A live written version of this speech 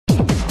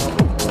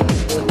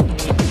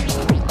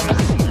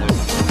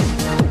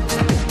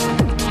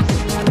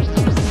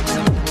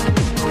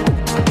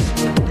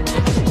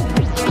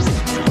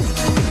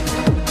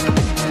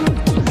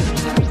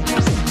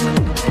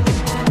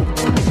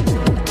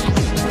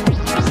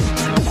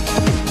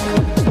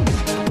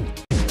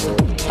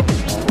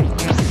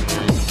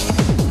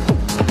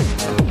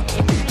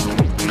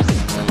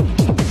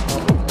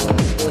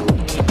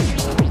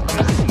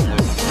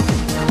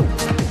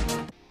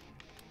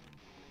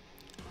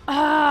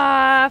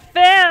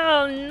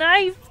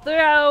knife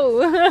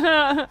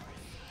throw.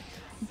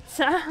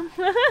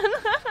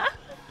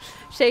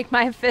 Shake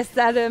my fist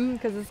at him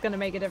because it's gonna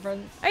make a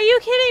difference. Are you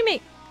kidding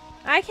me?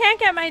 I can't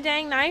get my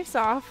dang knives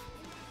off.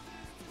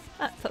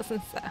 That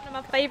doesn't sound. One of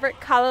my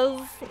favorite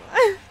colors.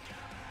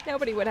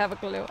 Nobody would have a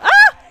clue.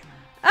 Ah!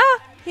 Ah!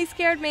 He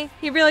scared me.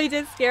 He really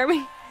did scare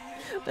me.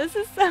 This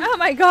is so. Oh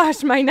my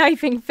gosh, my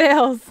knifing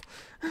fails.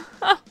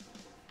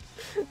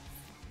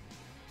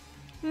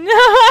 No,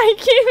 I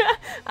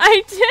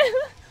did.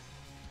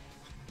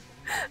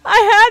 I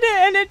had it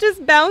and it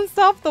just bounced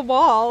off the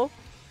wall.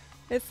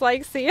 It's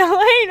like, see you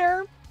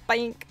later.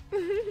 Bink.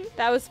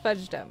 That was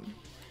fudged up.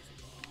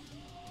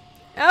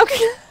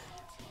 Okay.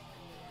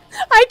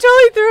 I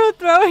totally threw a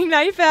throwing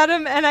knife at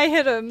him and I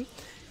hit him.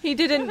 He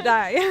didn't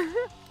die.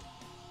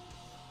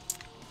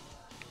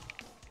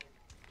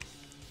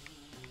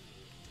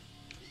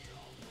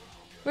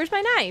 Where's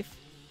my knife?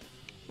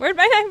 Where'd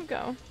my knife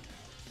go?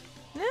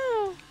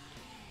 No.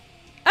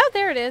 Oh,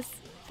 there it is.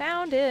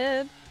 Found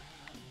it.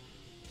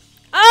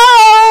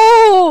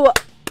 Oh!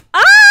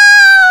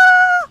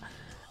 Ah!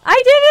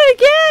 I did it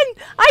again!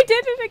 I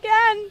did it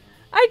again!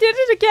 I did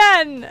it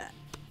again!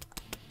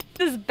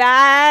 This is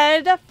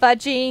bad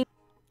fudging.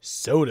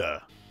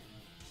 Soda.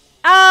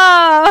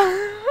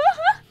 Oh!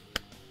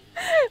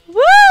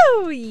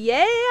 Woo!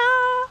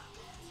 Yeah!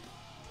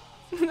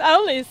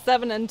 Only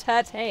 7 and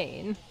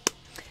 13.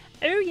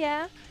 Oh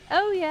yeah!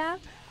 Oh yeah!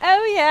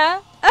 Oh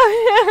yeah!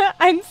 Oh yeah!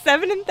 I'm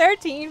 7 and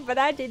 13, but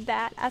I did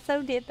that. I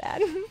so did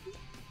that.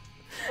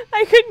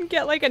 I couldn't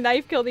get like a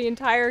knife kill the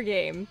entire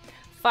game.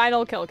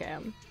 Final kill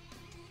cam.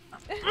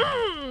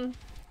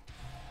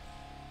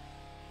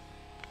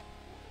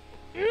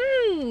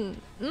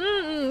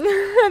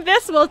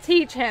 This will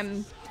teach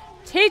him.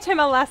 Teach him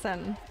a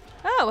lesson.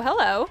 Oh,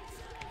 hello.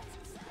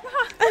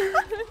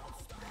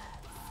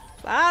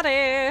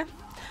 Sorry.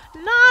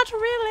 Not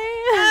really.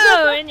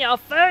 Oh, in your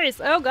face.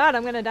 Oh god,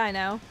 I'm gonna die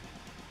now.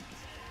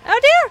 Oh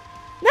dear.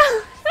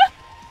 No.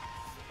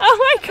 Oh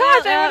my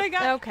gosh, I would've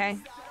got. Okay.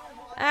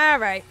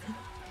 Alright.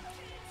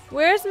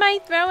 Where's my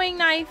throwing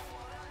knife?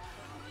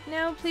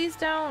 No, please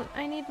don't.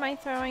 I need my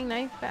throwing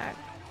knife back.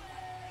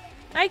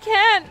 I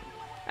can't.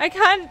 I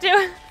can't do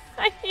it.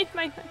 I need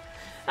my knife.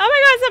 Oh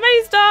my god,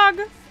 somebody's dog.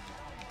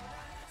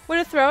 Would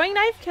a throwing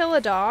knife kill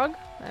a dog?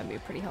 That'd be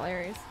pretty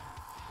hilarious.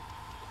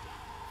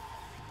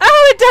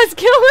 Oh, it does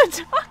kill a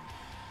dog.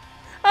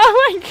 Oh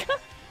my god.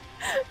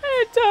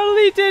 It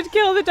totally did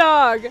kill the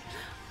dog.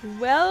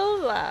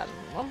 Well,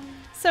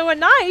 so a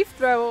knife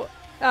throw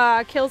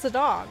kills a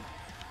dog.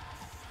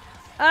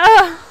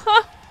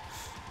 Oh.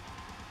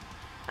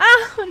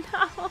 Oh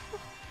no.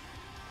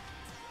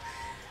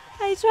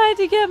 I tried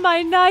to get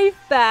my knife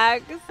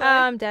back.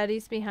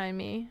 Daddy's behind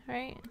me,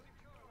 right?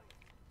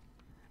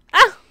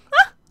 Oh.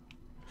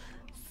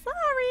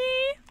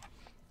 Sorry.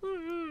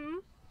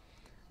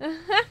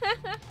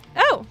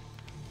 Oh.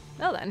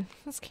 Well then.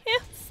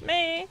 Excuse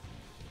me.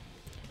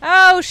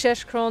 Oh,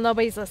 shush, Kroll.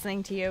 Nobody's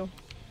listening to you.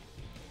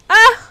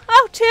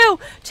 Oh, two.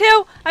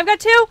 I've got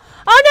 2.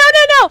 Oh,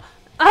 no.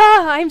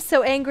 Oh, I'm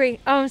so angry.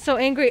 Oh, I'm so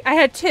angry. I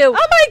had 2. Oh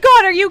my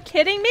god, are you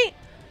kidding me?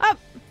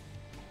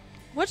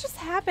 What just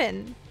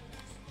happened?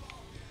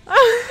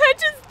 Oh, I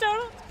just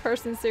don't.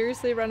 Person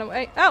seriously run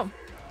away. Oh.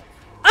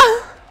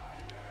 That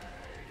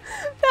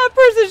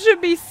person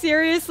should be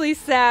seriously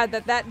sad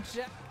that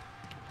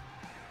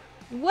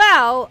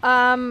well,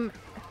 I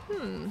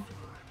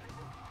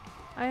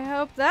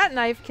hope that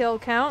knife kill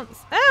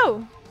counts.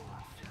 Oh!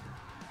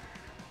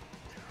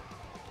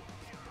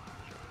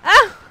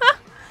 Oh!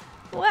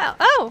 Well,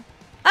 oh!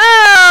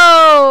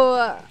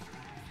 Oh!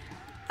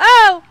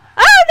 Oh! Oh,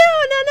 no!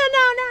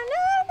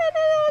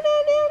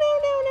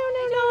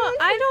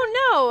 I don't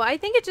know. I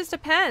think it just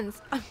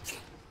depends.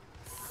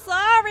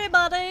 Sorry,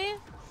 buddy.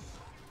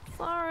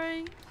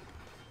 Sorry.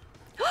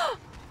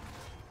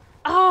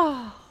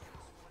 Oh!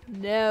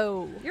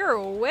 No. You're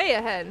way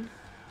ahead.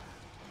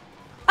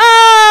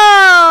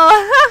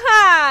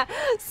 Oh!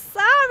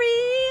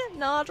 Sorry!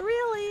 Not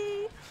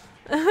really.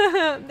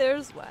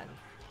 There's one.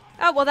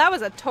 Oh, well, that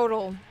was a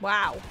total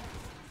wow.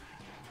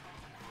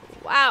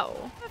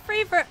 Wow.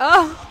 Free for.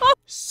 Oh!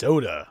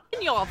 Soda.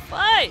 In your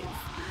face!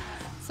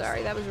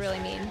 Sorry, that was really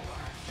mean.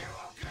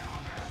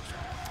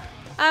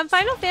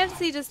 Final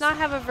Fantasy does not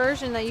have a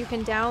version that you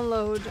can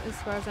download, as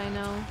far as I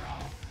know.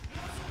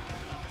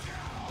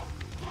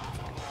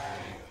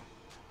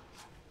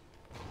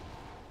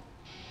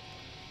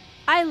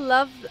 I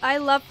love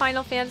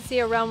Final Fantasy: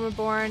 A Realm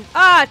Reborn.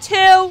 Ah,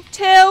 2,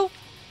 3.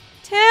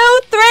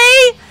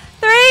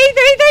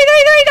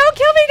 Don't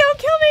kill me, don't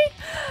kill me.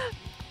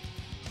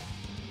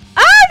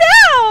 Oh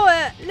no!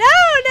 No.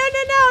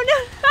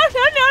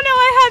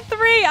 I had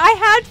 3. I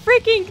had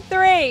freaking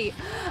 3.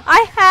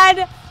 I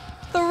had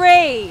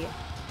 3.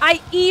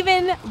 I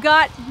even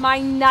got my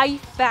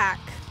knife back.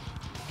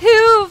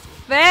 Who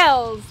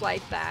fails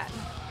like that?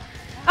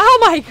 Oh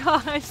my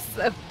gosh,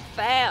 the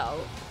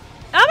fail.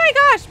 Oh my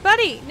gosh,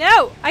 buddy,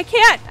 no, I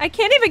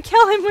can't even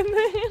kill him with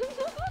the.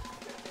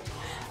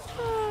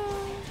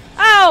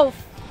 Oh,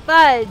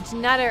 Fudge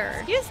nutter.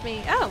 Excuse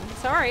me. Oh,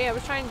 sorry. I'm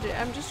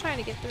just trying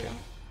to get through.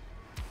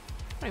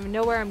 I don't even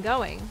know where I'm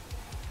going.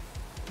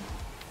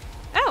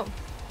 Oh.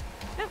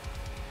 No.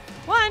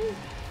 One.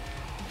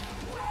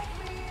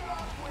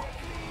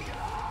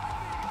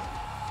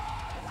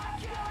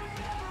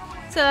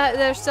 So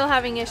they're still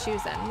having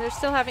issues then. They're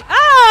still having.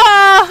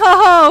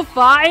 Oh!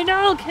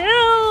 Final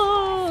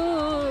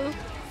kill!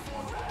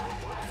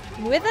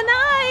 With a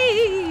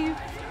knife!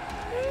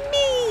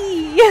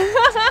 Me!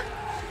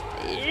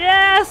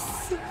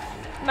 Yes!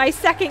 My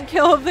second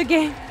kill of the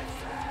game.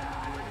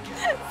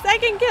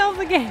 Second kill of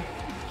the game.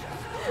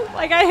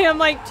 Like I am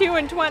like 2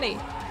 and 20.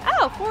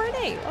 Oh, 4 and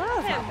 8.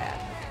 Well, that's not bad.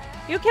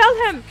 You killed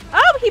him.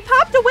 Oh, he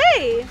popped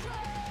away.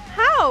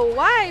 How?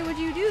 Why would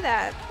you do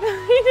that?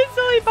 He just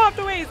totally popped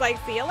away. He's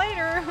like, see you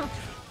later.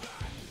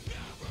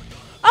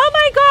 Oh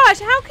my gosh,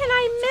 how can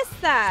I miss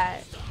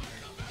that?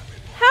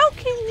 How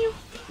can you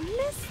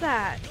miss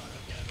that?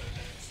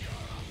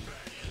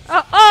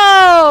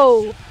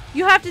 Oh!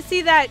 You have to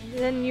see that,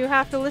 then you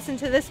have to listen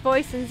to this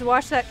voice and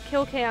watch that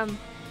kill cam.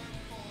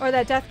 Or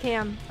that death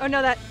cam. Oh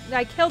no, that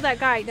I killed that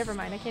guy. Never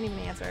mind, I can't even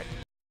answer it.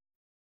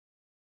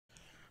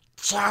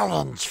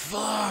 Challenge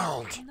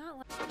failed.